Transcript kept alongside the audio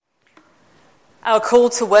Our call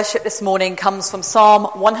to worship this morning comes from Psalm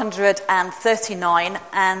 139,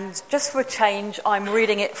 and just for a change, I'm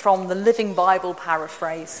reading it from the Living Bible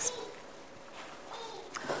paraphrase.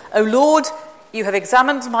 O Lord, you have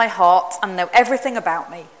examined my heart and know everything about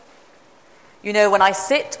me. You know when I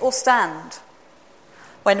sit or stand.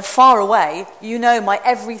 When far away, you know my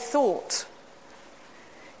every thought.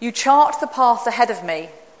 You chart the path ahead of me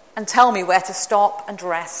and tell me where to stop and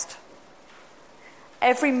rest.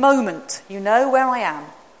 Every moment, you know where I am.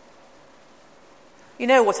 You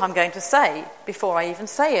know what I'm going to say before I even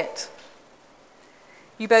say it.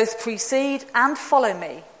 You both precede and follow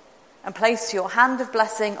me and place your hand of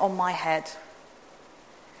blessing on my head.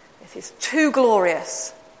 It is too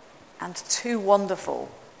glorious and too wonderful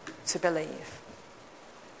to believe.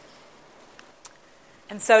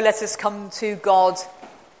 And so let us come to God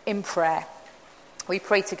in prayer. We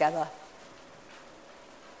pray together.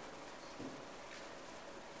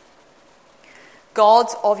 God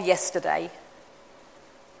of yesterday,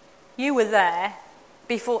 you were there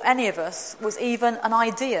before any of us was even an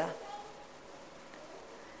idea.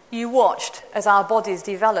 You watched as our bodies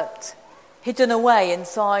developed, hidden away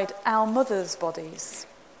inside our mothers' bodies.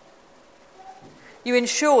 You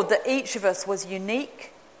ensured that each of us was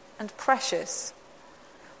unique and precious,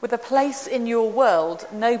 with a place in your world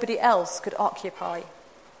nobody else could occupy.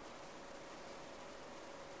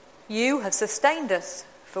 You have sustained us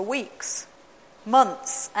for weeks,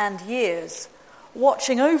 months and years,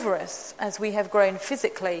 watching over us as we have grown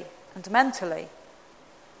physically and mentally,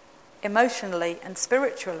 emotionally and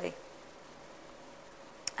spiritually.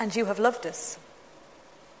 And you have loved us.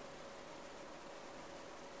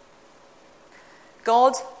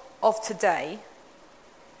 God of today,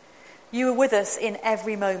 you are with us in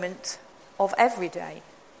every moment of every day.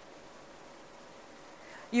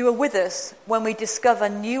 You are with us when we discover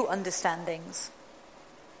new understandings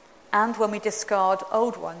and when we discard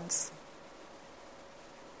old ones.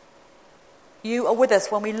 You are with us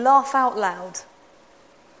when we laugh out loud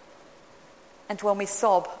and when we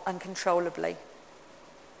sob uncontrollably.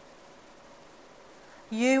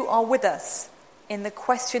 You are with us in the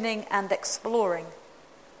questioning and exploring,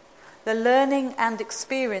 the learning and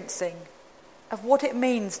experiencing of what it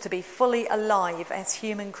means to be fully alive as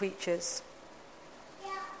human creatures.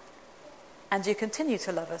 And you continue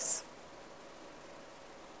to love us.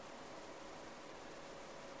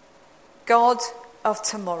 God of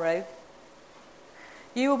tomorrow,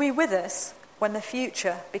 you will be with us when the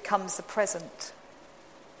future becomes the present.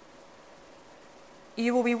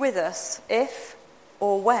 You will be with us if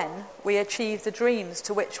or when we achieve the dreams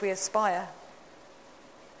to which we aspire.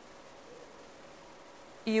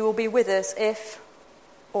 You will be with us if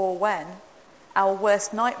or when our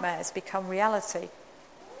worst nightmares become reality.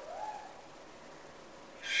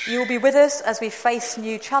 You will be with us as we face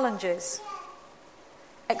new challenges,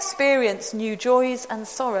 experience new joys and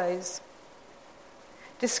sorrows,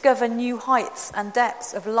 discover new heights and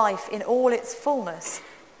depths of life in all its fullness,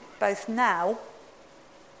 both now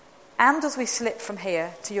and as we slip from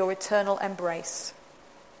here to your eternal embrace.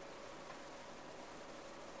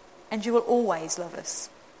 And you will always love us.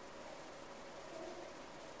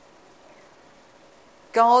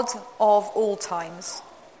 God of all times,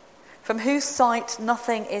 from whose sight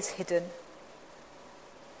nothing is hidden,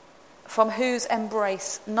 from whose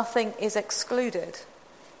embrace nothing is excluded,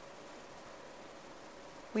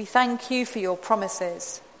 we thank you for your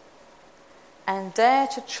promises and dare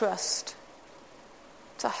to trust,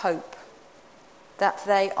 to hope that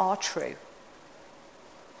they are true.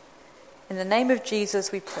 In the name of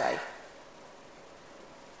Jesus we pray.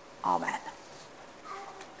 Amen.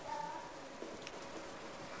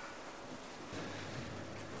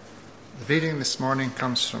 The reading this morning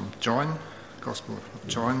comes from John, Gospel of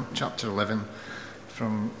John, chapter 11,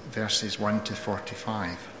 from verses 1 to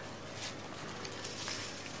 45.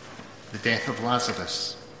 The death of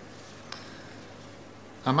Lazarus.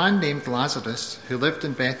 A man named Lazarus, who lived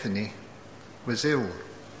in Bethany, was ill.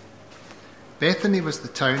 Bethany was the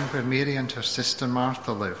town where Mary and her sister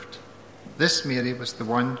Martha lived. This Mary was the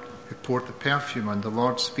one who poured the perfume on the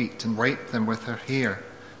Lord's feet and wiped them with her hair.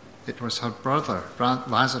 It was her brother,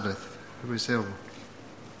 Lazarus, who was ill.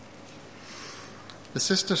 The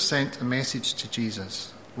sister sent a message to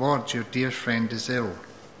Jesus, "Lord, your dear friend is ill."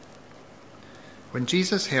 When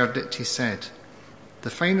Jesus heard it, he said, "The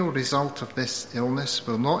final result of this illness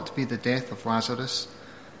will not be the death of Lazarus.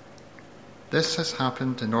 This has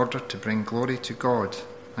happened in order to bring glory to God,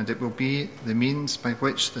 and it will be the means by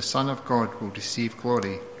which the Son of God will receive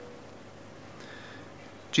glory."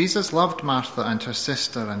 Jesus loved Martha and her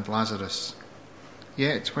sister and Lazarus.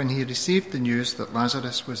 Yet when he received the news that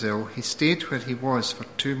Lazarus was ill, he stayed where he was for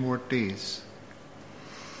 2 more days.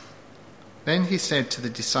 Then he said to the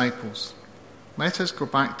disciples, "Let us go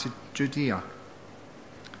back to Judea."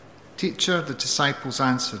 "Teacher," the disciples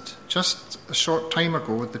answered, "just a short time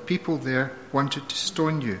ago the people there wanted to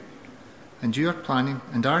stone you, and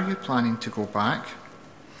are you planning to go back?"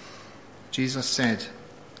 Jesus said,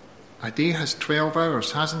 "A day has 12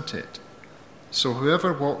 hours, hasn't it? So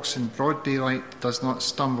whoever walks in broad daylight does not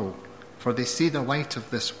stumble, for they see the light of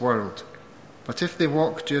this world. But if they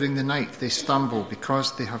walk during the night, they stumble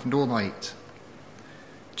because they have no light."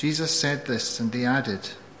 Jesus said this, and they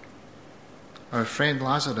added, "Our friend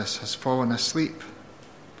Lazarus has fallen asleep,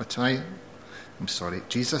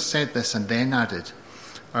 Jesus said this and then added,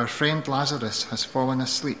 "Our friend Lazarus has fallen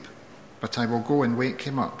asleep, but I will go and wake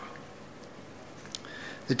him up."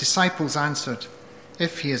 The disciples answered,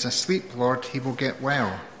 "If he is asleep, Lord, he will get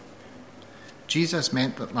well." Jesus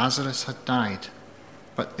meant that Lazarus had died,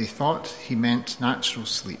 but they thought he meant natural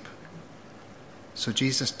sleep. So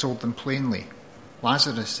Jesus told them plainly,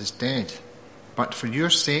 "Lazarus is dead, but for your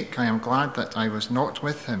sake I am glad that I was not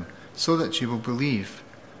with him, so that you will believe.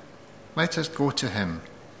 Let us go to him."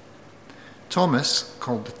 Thomas,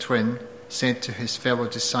 called the twin, said to his fellow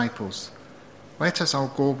disciples, "Let us all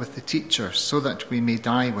go with the teacher, so that we may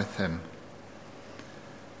die with him."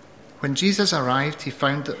 When Jesus arrived, he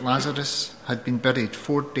found that Lazarus had been buried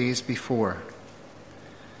 4 days before.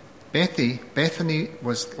 Bethany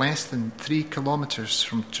was less than 3 kilometers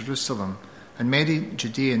from Jerusalem, and many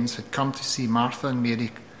Judeans had come to see Martha and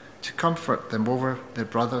Mary to comfort them over their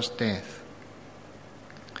brother's death.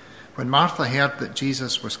 When Martha heard that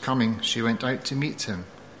Jesus was coming, she went out to meet him,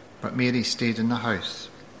 but Mary stayed in the house.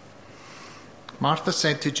 Martha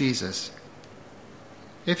said to Jesus,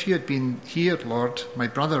 "If you had been here, Lord, my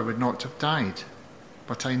brother would not have died.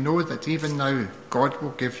 But I know that even now God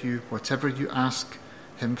will give you whatever you ask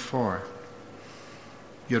him for."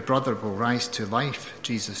 "Your brother will rise to life,"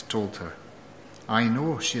 Jesus told her. "I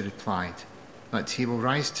know," she replied, "that he will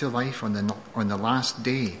rise to life on the last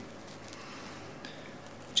day."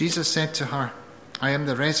 Jesus said to her, "I am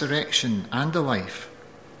the resurrection and the life.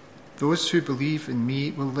 Those who believe in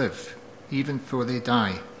me will live, even though they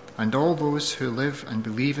die, and all those who live and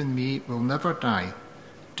believe in me will never die.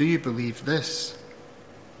 Do you believe this?"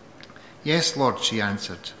 "Yes, Lord," she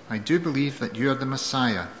answered. "I do believe that you are the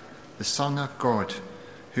Messiah, the Son of God,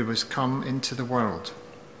 who was come into the world."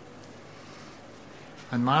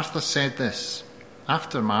 And after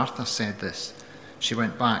Martha said this, she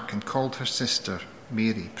went back and called her sister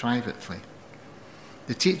Mary privately.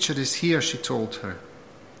 "The teacher is here," she told her,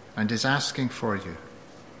 "and is asking for you."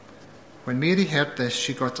 When Mary heard this,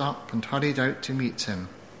 she got up and hurried out to meet him.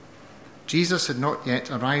 Jesus had not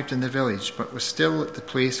yet arrived in the village, but was still at the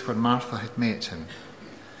place where Martha had met him.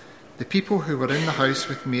 The people who were in the house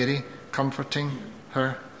with Mary, comforting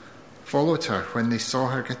her, followed her when they saw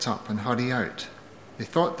her get up and hurry out. They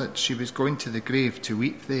thought that she was going to the grave to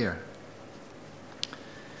weep there.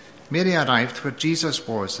 Mary arrived where Jesus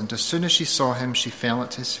was, and as soon as she saw him, she fell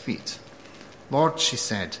at his feet. "Lord," she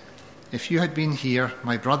said, "if you had been here,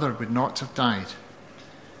 my brother would not have died."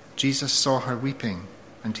 Jesus saw her weeping,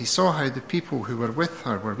 and he saw how the people who were with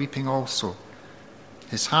her were weeping also.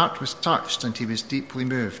 His heart was touched, and he was deeply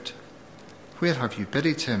moved. "Where have you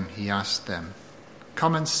buried him?" he asked them.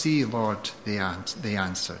 "Come and see, Lord," they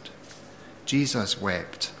answered. Jesus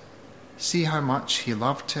wept. "See how much he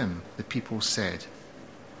loved him," the people said.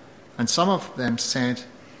 And some of them said,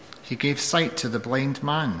 "He gave sight to the blind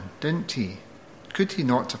man, didn't he? Could he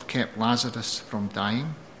not have kept Lazarus from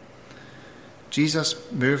dying?" Deeply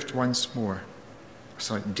moved once more,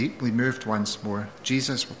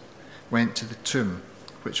 Jesus went to the tomb,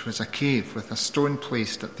 which was a cave with a stone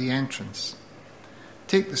placed at the entrance.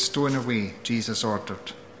 "Take the stone away," Jesus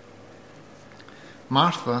ordered.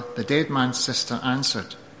 Martha, the dead man's sister,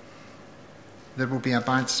 answered, "There will be a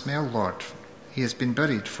bad smell, Lord. He has been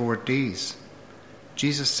buried 4 days."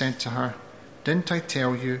 Jesus said to her, "Didn't I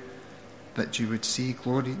tell you that you would see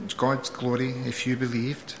God's glory if you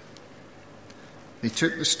believed?" They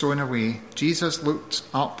took the stone away. Jesus looked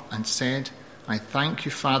up and said, "I thank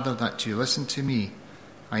you, Father, that you listened to me.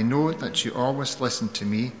 I know that you always listen to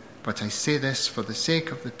me, but I say this for the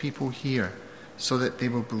sake of the people here, so that they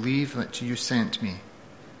will believe that you sent me."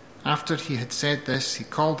 After he had said this, he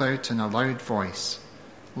called out in a loud voice,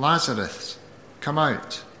 "Lazarus, come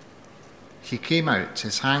out." He came out,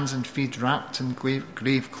 his hands and feet wrapped in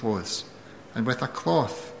grave clothes, and with a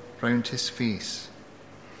cloth round his face.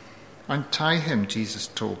 "Untie him," Jesus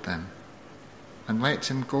told them, "and let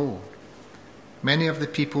him go." Many of the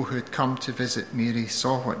people who had come to visit Mary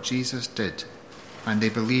saw what Jesus did, and they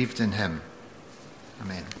believed in him.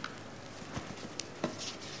 Amen.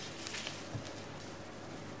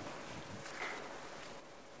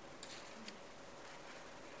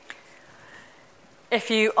 If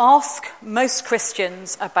you ask most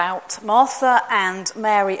Christians about Martha and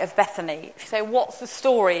Mary of Bethany, if you say, what's the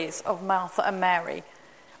stories of Martha and Mary?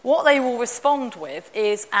 What they will respond with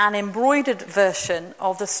is an embroidered version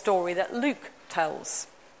of the story that Luke tells.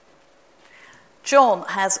 John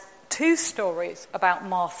has 2 stories about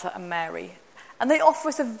Martha and Mary, and they offer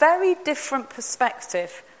us a very different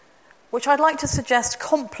perspective, which I'd like to suggest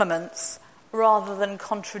complements rather than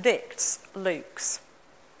contradicts Luke's.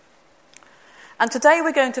 And today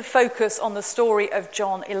we're going to focus on the story of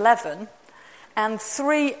John 11 and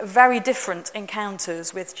 3 very different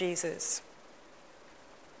encounters with Jesus.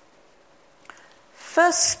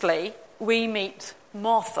 Firstly, we meet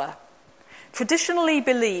Martha, traditionally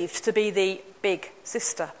believed to be the big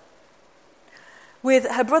sister. With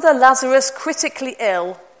her brother Lazarus critically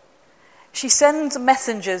ill, she sends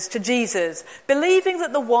messengers to Jesus, believing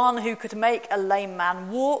that the one who could make a lame man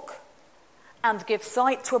walk and give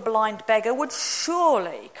sight to a blind beggar would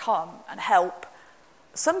surely come and help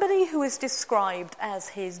somebody who is described as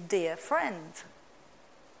his dear friend.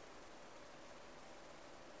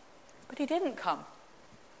 But he didn't come.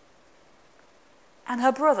 And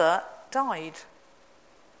her brother died.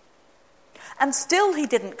 And still he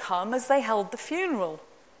didn't come as they held the funeral.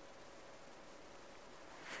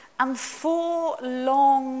 And 4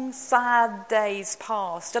 long, sad days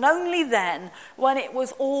passed, and only then, when it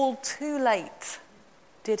was all too late,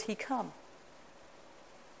 did he come.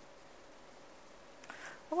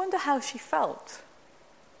 I wonder how she felt.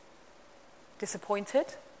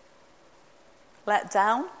 Disappointed? Let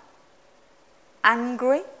down?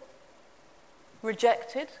 Angry?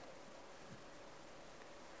 Rejected?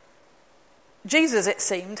 Jesus, it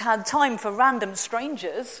seemed, had time for random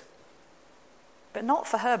strangers, but not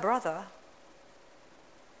for her brother.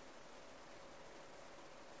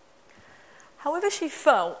 However she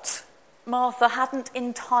felt, Martha hadn't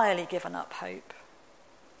entirely given up hope.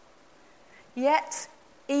 Yet,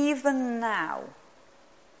 even now,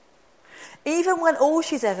 even when all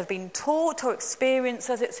she's ever been taught or experienced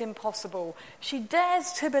says it's impossible, she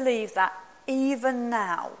dares to believe that even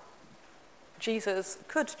now, Jesus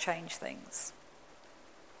could change things.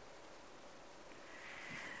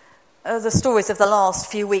 The stories of the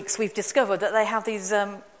last few weeks, we've discovered that they have these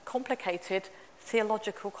complicated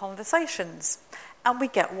theological conversations. And we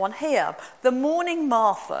get one here. The mourning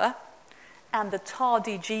Martha and the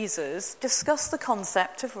tardy Jesus discuss the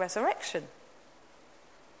concept of resurrection.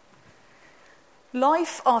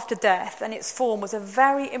 Life after death and its form was a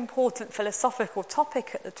very important philosophical topic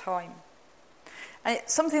at the time. And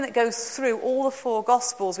it's something that goes through all the 4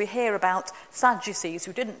 Gospels. We hear about Sadducees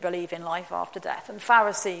who didn't believe in life after death, and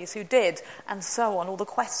Pharisees who did, and so on, all the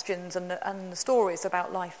questions and the stories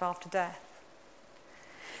about life after death.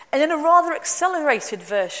 And in a rather accelerated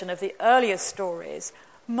version of the earlier stories,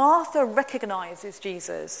 Martha recognizes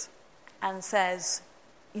Jesus and says,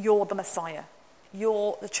 "You're the Messiah.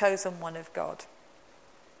 You're the chosen one of God."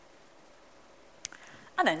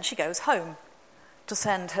 And then she goes home to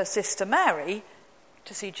send her sister Mary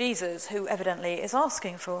to see Jesus, who evidently is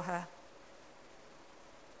asking for her.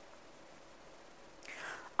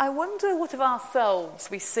 I wonder what of ourselves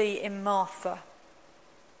we see in Martha.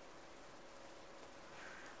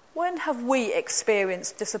 When have we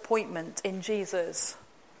experienced disappointment in Jesus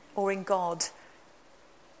or in God,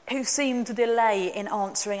 who seem to delay in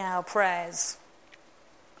answering our prayers,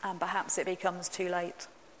 and perhaps it becomes too late?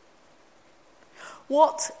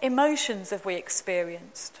 What emotions have we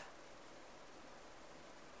experienced?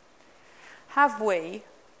 Have we,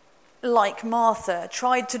 like Martha,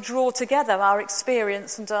 tried to draw together our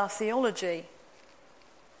experience and our theology?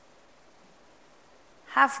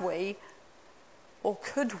 Have we, or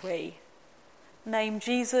could we, name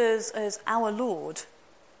Jesus as our Lord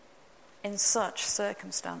in such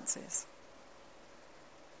circumstances?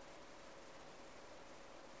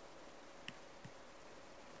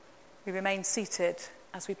 We remain seated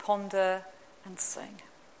as we ponder and sing.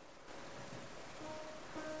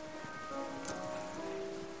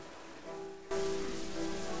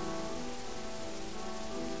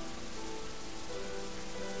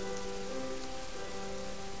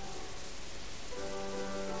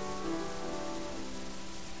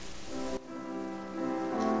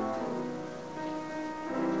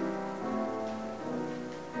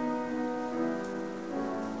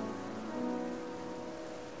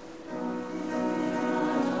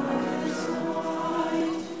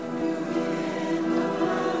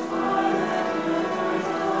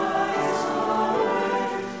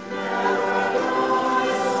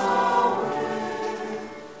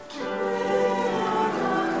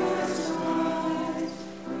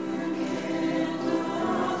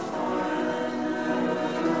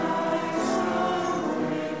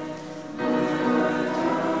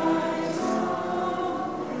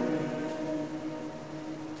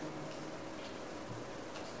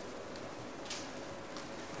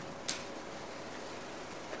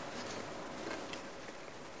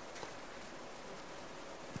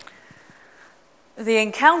 The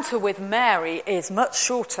encounter with Mary is much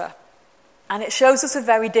shorter, and it shows us a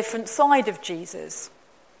very different side of Jesus.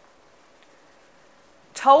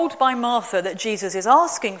 Told by Martha that Jesus is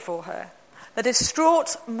asking for her, the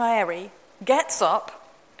distraught Mary gets up,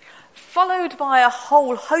 followed by a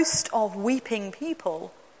whole host of weeping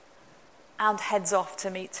people, and heads off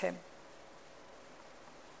to meet him.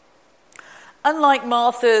 Unlike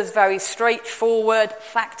Martha's very straightforward,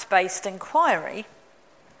 fact-based inquiry,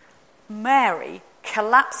 Mary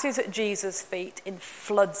collapses at Jesus' feet in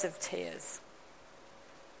floods of tears.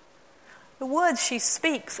 The words she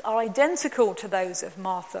speaks are identical to those of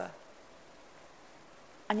Martha,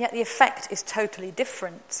 and yet the effect is totally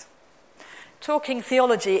different. Talking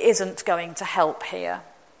theology isn't going to help here.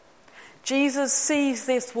 Jesus sees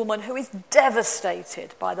this woman who is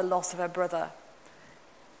devastated by the loss of her brother,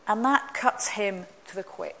 and that cuts him to the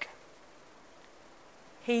quick.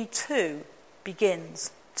 He too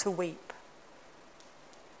begins to weep.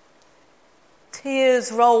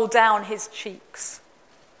 Tears roll down his cheeks.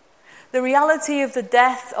 The reality of the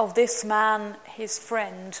death of this man, his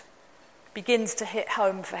friend, begins to hit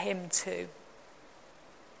home for him too.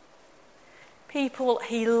 People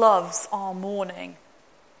he loves are mourning.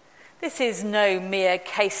 This is no mere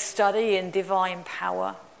case study in divine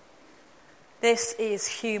power. This is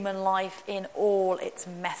human life in all its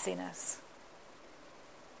messiness.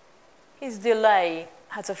 His delay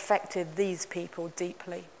has affected these people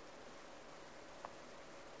deeply.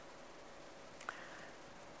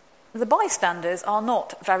 The bystanders are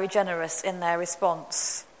not very generous in their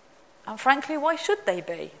response. And frankly, why should they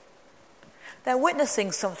be? They're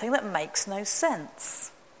witnessing something that makes no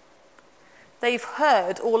sense. They've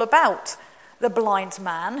heard all about the blind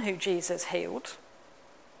man who Jesus healed,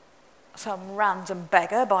 some random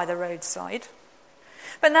beggar by the roadside.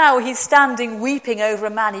 But now he's standing weeping over a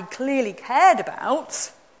man he clearly cared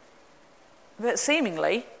about, but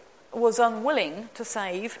seemingly was unwilling to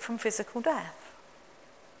save from physical death.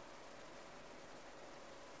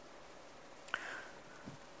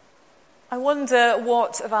 I wonder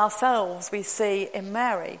what of ourselves we see in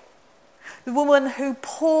Mary, the woman who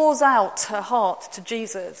pours out her heart to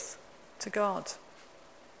Jesus, to God.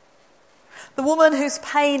 The woman whose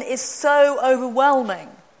pain is so overwhelming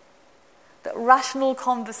that rational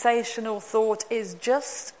conversation or thought is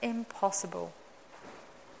just impossible.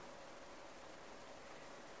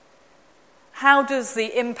 How does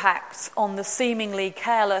the impact on the seemingly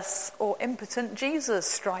careless or impotent Jesus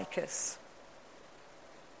strike us?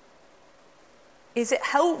 Is it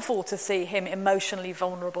helpful to see him emotionally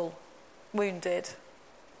vulnerable, wounded,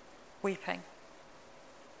 weeping?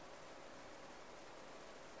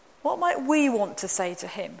 What might we want to say to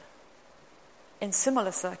him in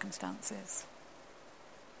similar circumstances?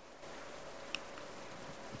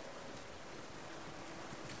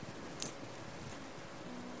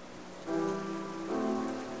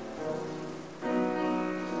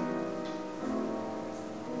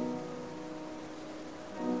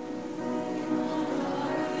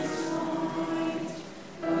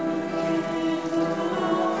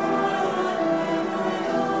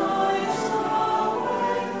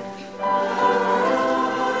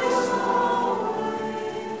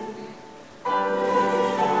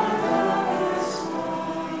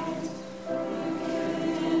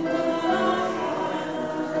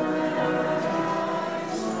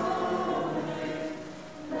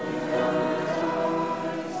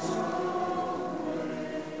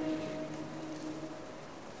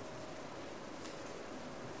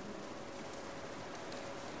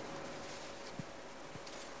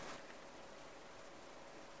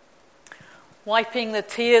 Wiping the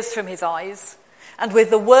tears from his eyes, and with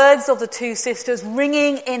the words of the two sisters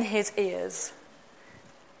ringing in his ears,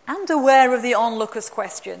 and aware of the onlookers'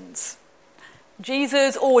 questions,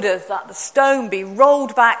 Jesus orders that the stone be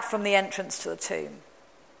rolled back from the entrance to the tomb.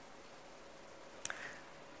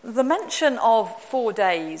 The mention of 4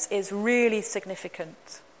 days is really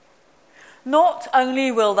significant. Not only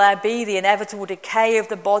will there be the inevitable decay of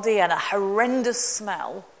the body and a horrendous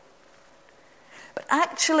smell, but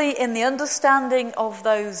actually in the understanding of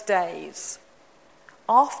those days,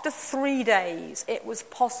 after 3 days, it was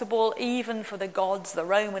possible even for the gods, the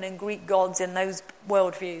Roman and Greek gods in those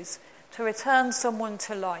worldviews, to return someone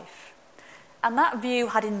to life. And that view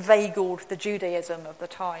had inveigled the Judaism of the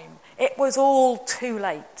time. It was all too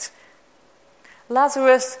late.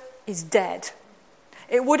 Lazarus is dead.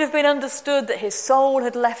 It would have been understood that his soul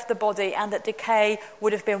had left the body and that decay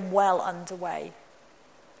would have been well underway.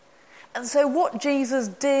 And so what Jesus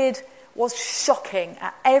did was shocking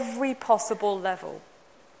at every possible level.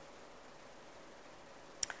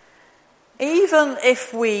 Even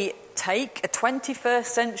if we take a 21st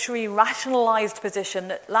century rationalized position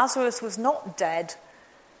that Lazarus was not dead,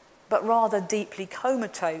 but rather deeply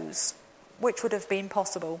comatose, which would have been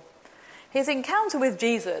possible. His encounter with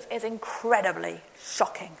Jesus is incredibly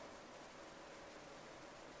shocking.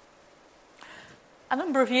 A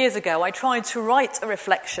number of years ago, I tried to write a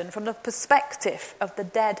reflection from the perspective of the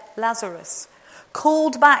dead Lazarus,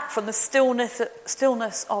 called back from the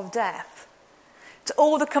stillness of death to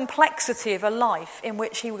all the complexity of a life in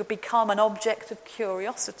which he would become an object of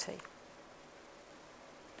curiosity.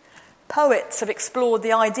 Poets have explored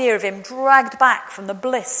the idea of him dragged back from the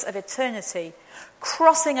bliss of eternity,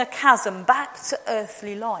 crossing a chasm back to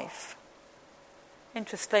earthly life.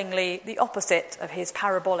 Interestingly, the opposite of his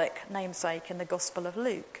parabolic namesake in the Gospel of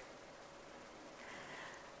Luke.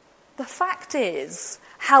 The fact is,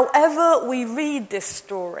 however we read this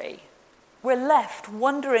story, we're left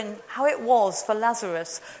wondering how it was for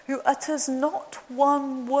Lazarus, who utters not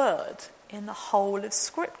one word in the whole of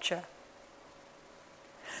Scripture,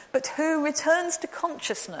 but who returns to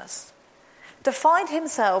consciousness to find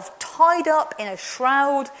himself tied up in a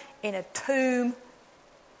shroud in a tomb,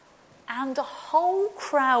 and a whole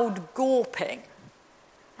crowd gawping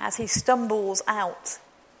as he stumbles out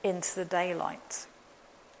into the daylight.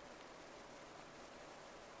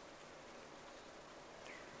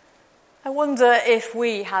 I wonder if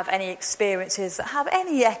we have any experiences that have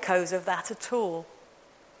any echoes of that at all.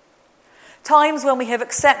 Times when we have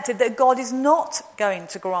accepted that God is not going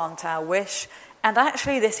to grant our wish, and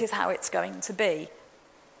actually this is how it's going to be.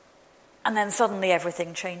 And then suddenly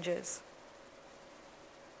everything changes.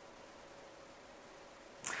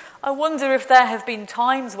 I wonder if there have been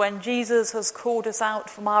times when Jesus has called us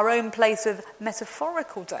out from our own place of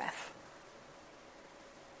metaphorical death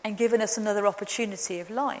and given us another opportunity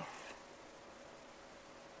of life.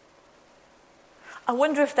 I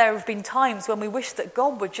wonder if there have been times when we wish that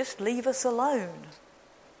God would just leave us alone.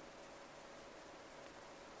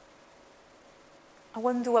 I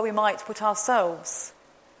wonder where we might put ourselves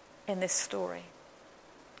in this story.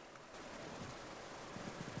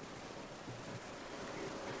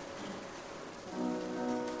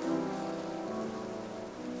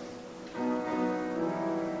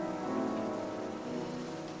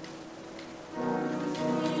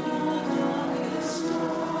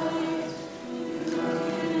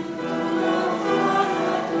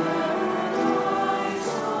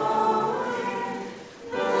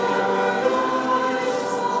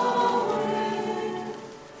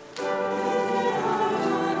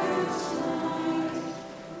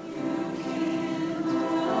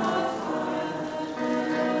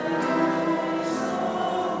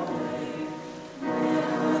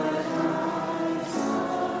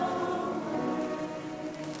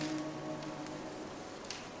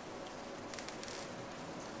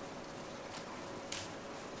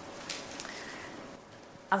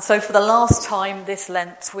 And so for the last time this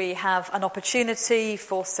Lent, we have an opportunity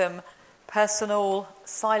for some personal,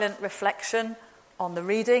 silent reflection on the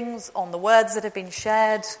readings, on the words that have been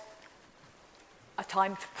shared, a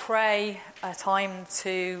time to pray, a time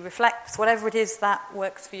to reflect, whatever it is that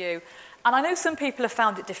works for you. And I know some people have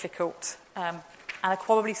found it difficult, and are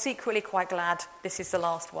probably secretly quite glad this is the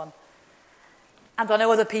last one. And I know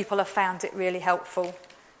other people have found it really helpful,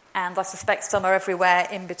 and I suspect some are everywhere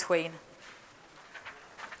in between.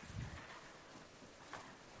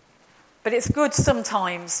 But it's good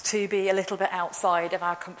sometimes to be a little bit outside of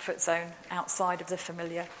our comfort zone, outside of the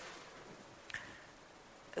familiar.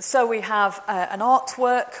 So we have an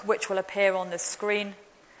artwork which will appear on the screen,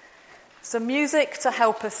 some music to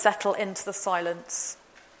help us settle into the silence,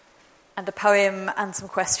 and a poem and some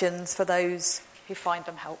questions for those who find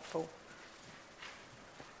them helpful.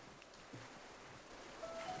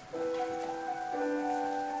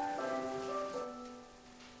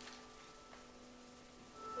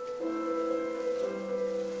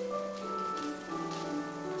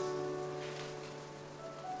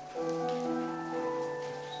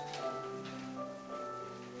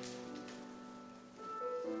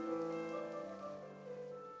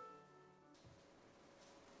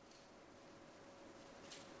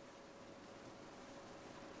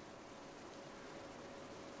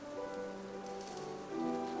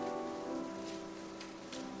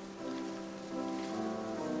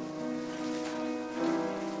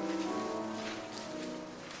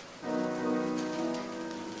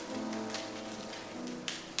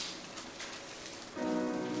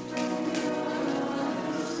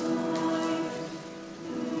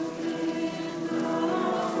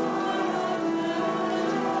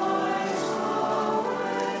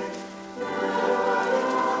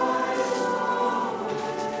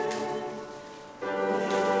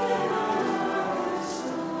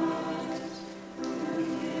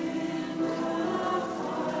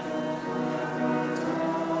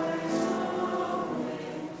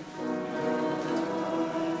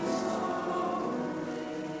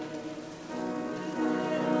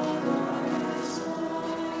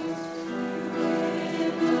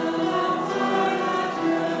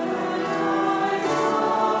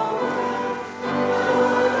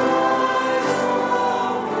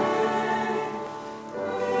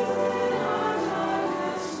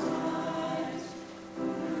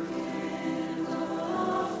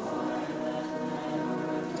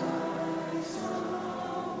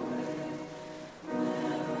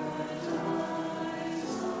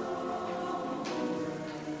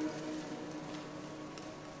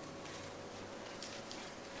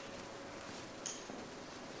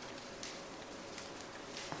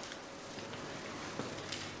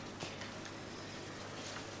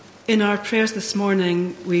 In our prayers this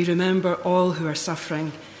morning, we remember all who are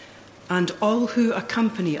suffering and all who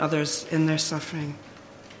accompany others in their suffering.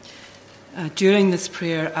 During this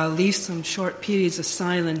prayer, I'll leave some short periods of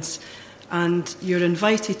silence, and you're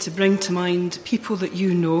invited to bring to mind people that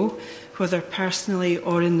you know, whether personally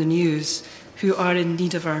or in the news, who are in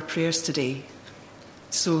need of our prayers today.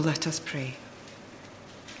 So let us pray.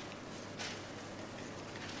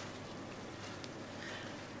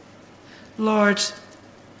 Lord,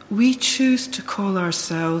 we choose to call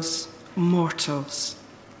ourselves mortals,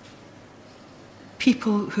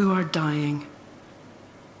 people who are dying,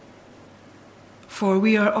 for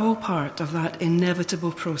we are all part of that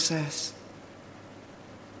inevitable process.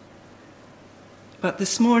 But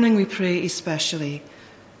this morning we pray especially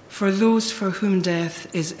for those for whom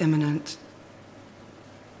death is imminent.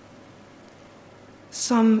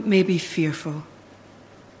 Some may be fearful.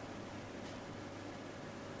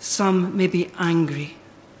 Some may be angry.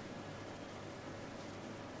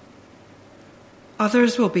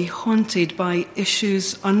 Others will be haunted by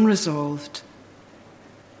issues unresolved,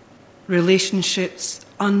 relationships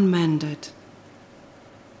unmended,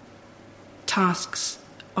 tasks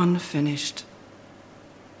unfinished.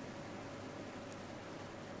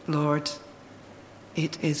 Lord,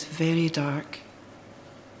 it is very dark.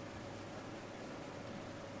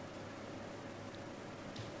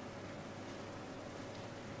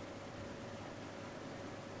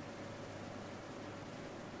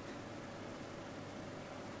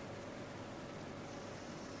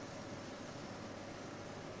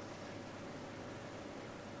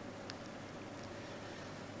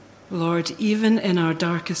 Lord, even in our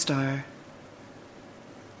darkest hour,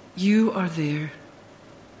 you are there,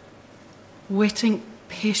 waiting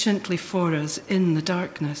patiently for us in the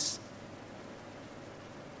darkness,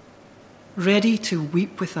 ready to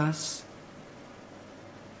weep with us,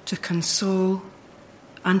 to console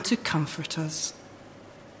and to comfort us,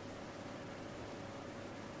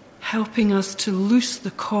 helping us to loose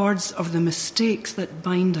the cords of the mistakes that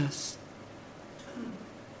bind us,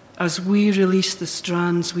 as we release the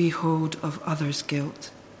strands we hold of others'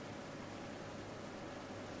 guilt,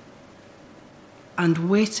 and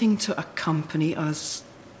waiting to accompany us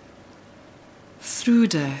through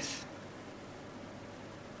death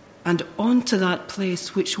and on to that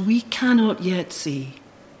place which we cannot yet see,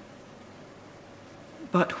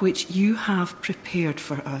 but which you have prepared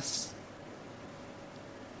for us.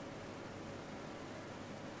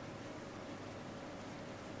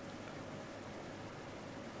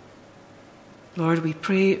 Lord, we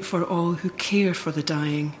pray for all who care for the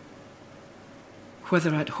dying,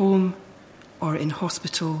 whether at home or in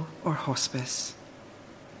hospital or hospice.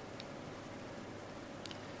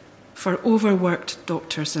 For overworked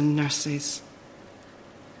doctors and nurses,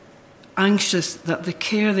 anxious that the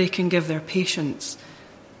care they can give their patients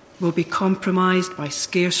will be compromised by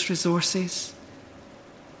scarce resources,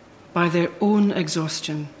 by their own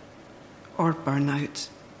exhaustion or burnout.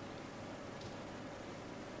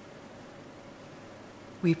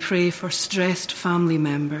 We pray for stressed family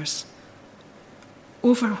members,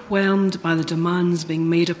 overwhelmed by the demands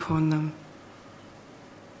being made upon them,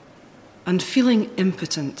 and feeling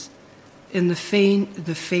impotent in the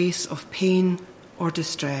face of pain or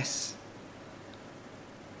distress.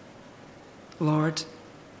 Lord,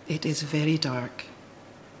 it is very dark.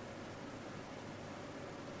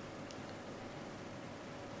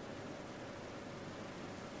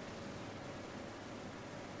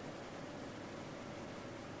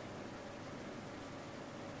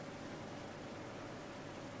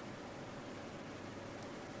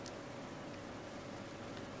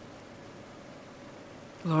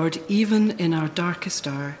 Lord, even in our darkest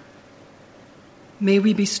hour, may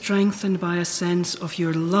we be strengthened by a sense of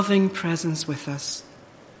your loving presence with us,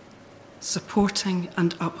 supporting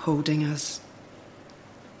and upholding us.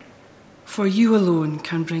 For you alone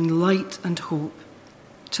can bring light and hope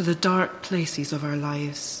to the dark places of our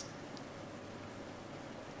lives.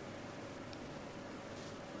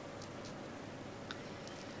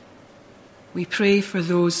 We pray for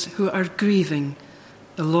those who are grieving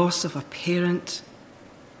the loss of a parent,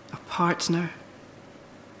 a partner,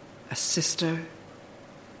 a sister,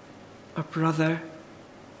 a brother,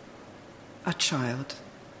 a child,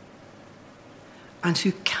 and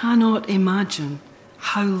who cannot imagine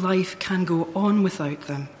how life can go on without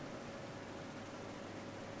them.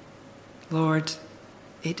 Lord,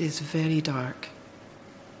 it is very dark.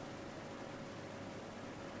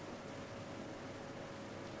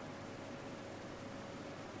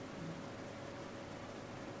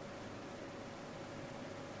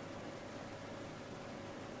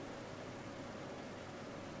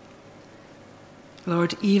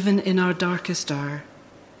 Lord, even in our darkest hour,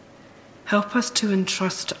 help us to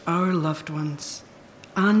entrust our loved ones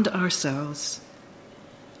and ourselves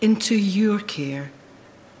into your care,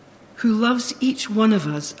 who loves each one of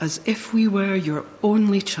us as if we were your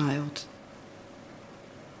only child.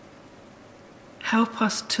 Help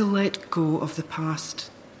us to let go of the past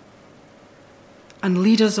and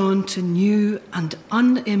lead us on to new and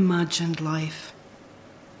unimagined life.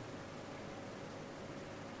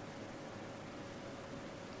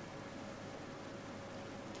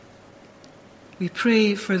 We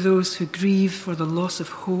pray for those who grieve for the loss of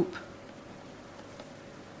hope,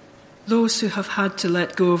 those who have had to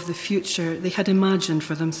let go of the future they had imagined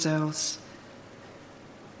for themselves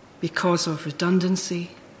because of redundancy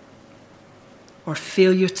or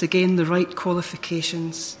failure to gain the right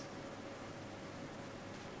qualifications,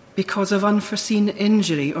 because of unforeseen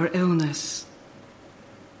injury or illness,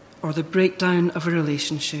 or the breakdown of a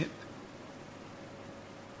relationship.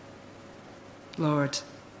 Lord,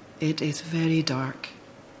 it is very dark.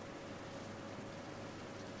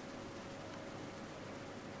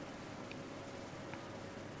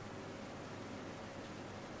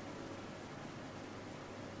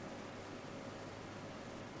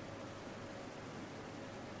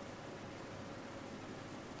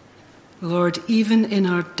 Lord, even in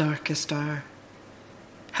our darkest hour,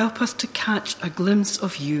 help us to catch a glimpse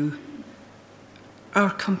of you,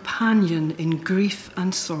 our companion in grief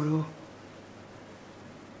and sorrow.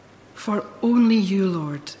 For only you,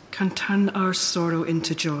 Lord, can turn our sorrow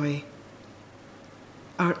into joy,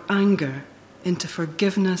 our anger into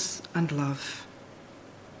forgiveness and love.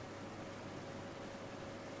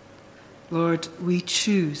 Lord, we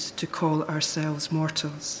choose to call ourselves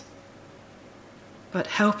mortals, but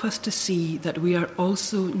help us to see that we are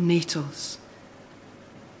also natals,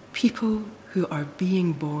 people who are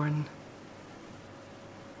being born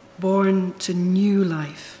to new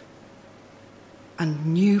life and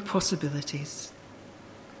new possibilities.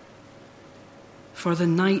 For the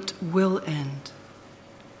night will end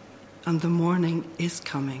and the morning is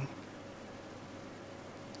coming.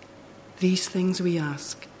 These things we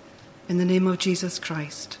ask in the name of Jesus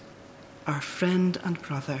Christ, our friend and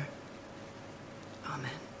brother.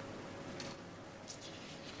 Amen.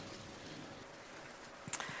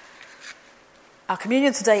 Our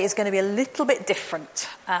communion today is going to be a little bit different.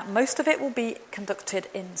 Most of it will be conducted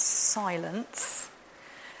in silence.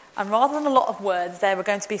 And rather than a lot of words, there are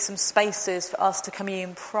going to be some spaces for us to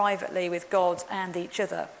commune privately with God and each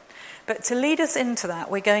other. But to lead us into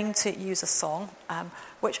that, we're going to use a song,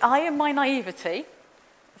 which I, in my naivety,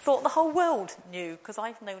 thought the whole world knew, because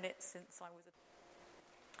I've known it since I was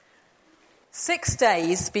 6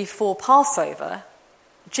 days before Passover,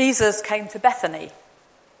 Jesus came to Bethany,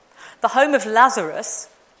 the home of Lazarus,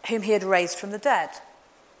 whom he had raised from the dead.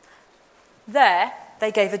 There,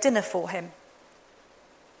 they gave a dinner for him.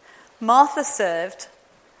 Martha served,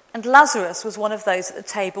 and Lazarus was one of those at the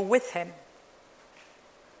table with him.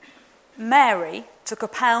 Mary took a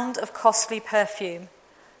pound of costly perfume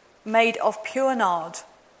made of pure nard,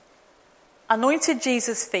 anointed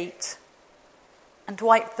Jesus' feet, and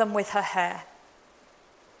wiped them with her hair.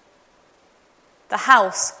 The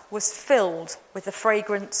house was filled with the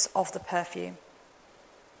fragrance of the perfume.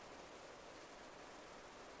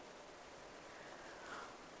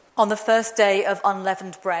 On the first day of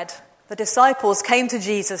unleavened bread, the disciples came to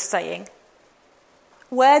Jesus saying,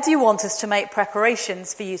 "Where do you want us to make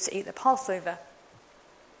preparations for you to eat the Passover?"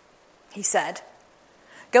 He said,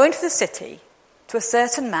 "Go into the city to a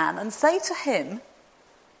certain man and say to him,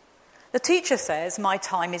 'The teacher says, my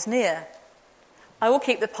time is near. I will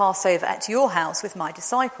keep the Passover at your house with my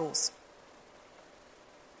disciples.'"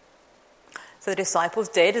 So the disciples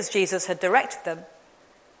did as Jesus had directed them,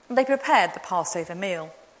 and they prepared the Passover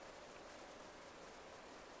meal.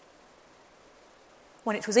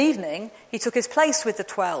 When it was evening, he took his place with the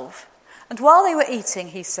 12, and while they were eating,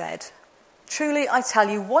 he said, "Truly I tell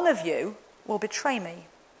you, one of you will betray me."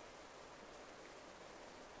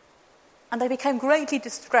 And they became greatly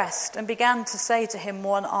distressed and began to say to him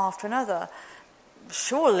one after another,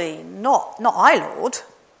 "Surely not I, Lord."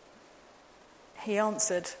 He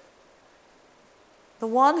answered, "The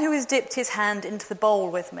one who has dipped his hand into the bowl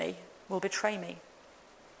with me will betray me.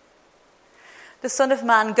 The Son of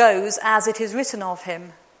Man goes as it is written of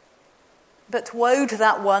him. But woe to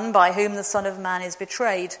that one by whom the Son of Man is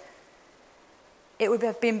betrayed. It would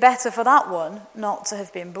have been better for that one not to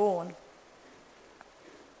have been born."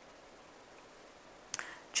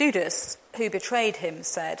 Judas, who betrayed him,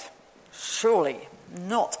 said, "Surely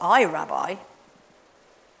not I, Rabbi."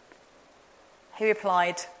 He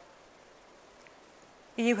replied,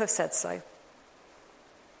 "You have said so."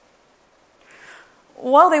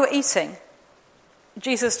 While they were eating,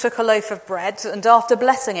 Jesus took a loaf of bread, and after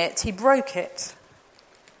blessing it, he broke it.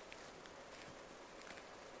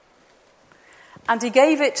 And he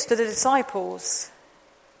gave it to the disciples,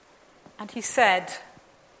 and he said,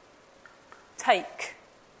 "Take,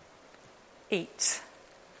 eat.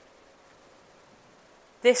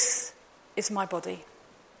 This is my body."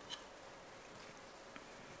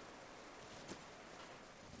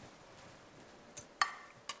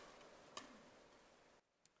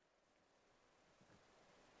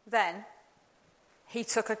 Then he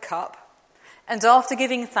took a cup, and after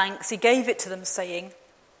giving thanks, he gave it to them, saying,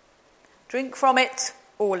 "Drink from it,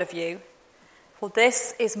 all of you, for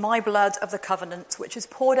this is my blood of the covenant, which is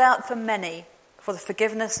poured out for many for the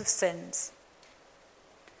forgiveness of sins.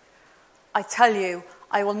 I tell you,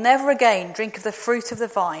 I will never again drink of the fruit of the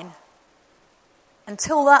vine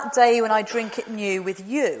until that day when I drink it new with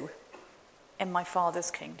you in my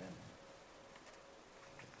Father's kingdom."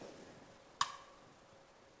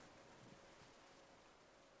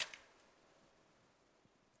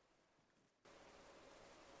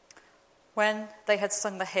 When they had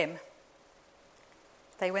sung the hymn,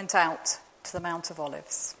 they went out to the Mount of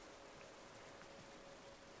Olives.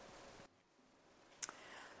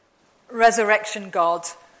 Resurrection God,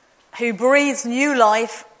 who breathes new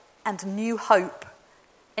life and new hope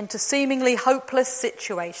into seemingly hopeless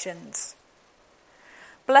situations,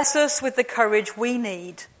 bless us with the courage we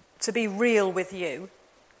need to be real with you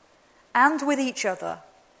and with each other,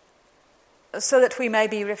 so that we may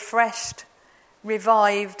be refreshed,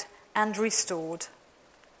 revived, and restored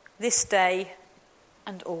this day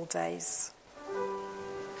and all days.